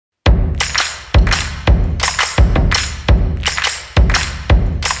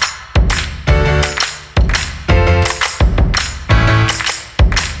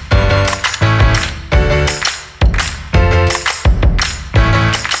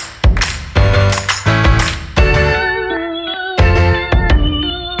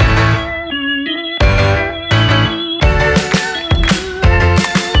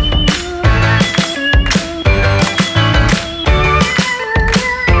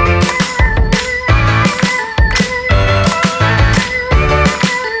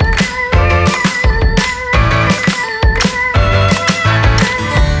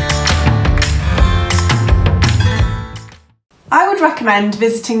recommend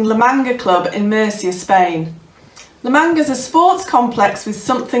visiting La Manga Club in Murcia, Spain. La Manga is a sports complex with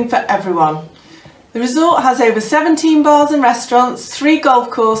something for everyone. The resort has over 17 bars and restaurants, 3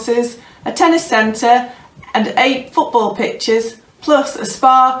 golf courses, a tennis centre and 8 football pitches, plus a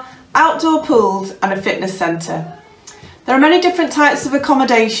spa, outdoor pools and a fitness centre. There are many different types of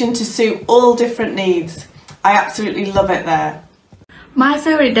accommodation to suit all different needs. I absolutely love it there. My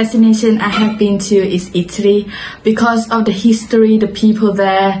favourite destination I have been to is Italy because of the history, the people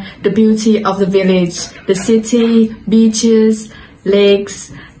there, the beauty of the village, the city, beaches,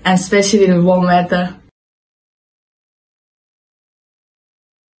 lakes, and especially the warm weather.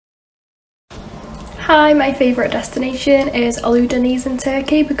 Hi, my favourite destination is Uludeniz in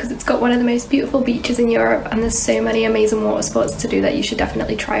Turkey because it's got one of the most beautiful beaches in Europe and there's so many amazing water sports to do that you should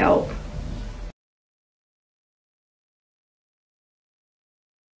definitely try out.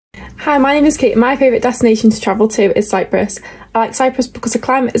 Hi, my name is Kate. My favourite destination to travel to is Cyprus. I like Cyprus because the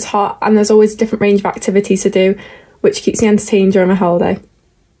climate is hot and there's always a different range of activities to do, which keeps me entertained during my holiday.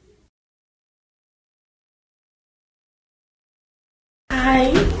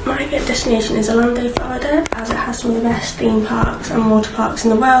 Hi, my favourite destination is Orlando, Florida, as it has some of the best theme parks and water parks in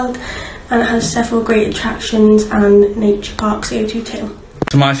the world, and it has several great attractions and nature parks to go to too.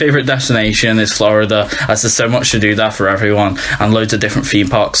 So my favourite destination is Florida, as there's so much to do there for everyone and loads of different theme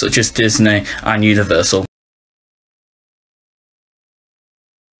parks such as Disney and Universal.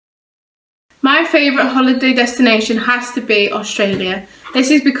 My favourite holiday destination has to be Australia.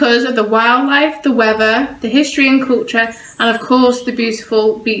 This is because of the wildlife, the weather, the history and culture, and of course the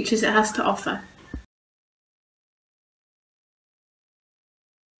beautiful beaches it has to offer.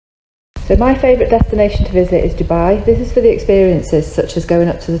 So my favourite destination to visit is Dubai. This is for the experiences such as going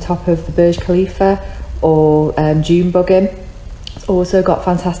up to the top of the Burj Khalifa or dune bugging. It's also got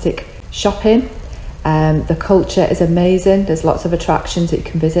fantastic shopping. The culture is amazing. There's lots of attractions that you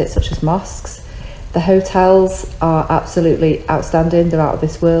can visit such as mosques. The hotels are absolutely outstanding. They're out of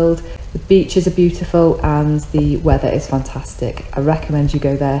this world. The beaches are beautiful and the weather is fantastic. I recommend you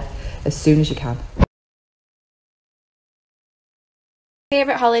go there as soon as you can. My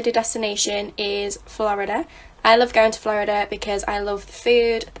favourite holiday destination is Florida. I love going to Florida because I love the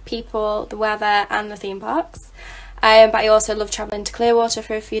food, the people, the weather and the theme parks. But I also love travelling to Clearwater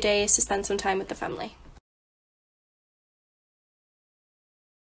for a few days to spend some time with the family.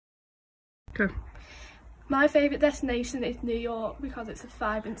 Okay. My favourite destination is New York because it's a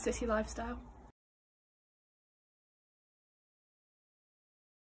vibrant city lifestyle.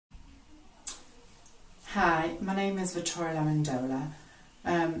 Hi, my name is Victoria Lamandola.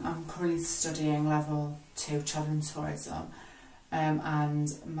 I'm currently studying level 2 travel and tourism,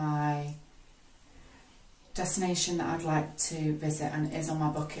 and my destination that I'd like to visit and is on my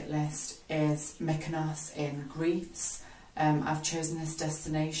bucket list is Mykonos in Greece. I've chosen this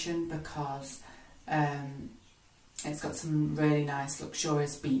destination because it's got some really nice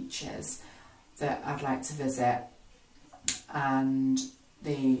luxurious beaches that I'd like to visit, and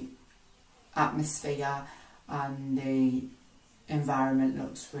the atmosphere and the environment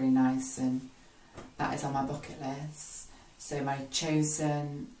looks really nice, and that is on my bucket list. So my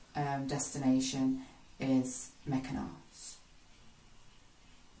chosen destination is Mykonos.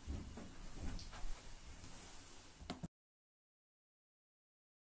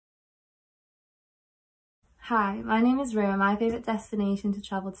 Hi, my name is Rua. My favourite destination to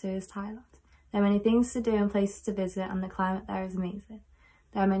travel to is Thailand. There are many things to do and places to visit and the climate there is amazing.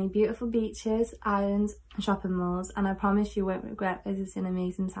 There are many beautiful beaches, islands and shopping malls, and I promise you won't regret visiting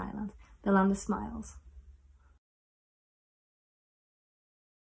amazing Thailand, the land of smiles.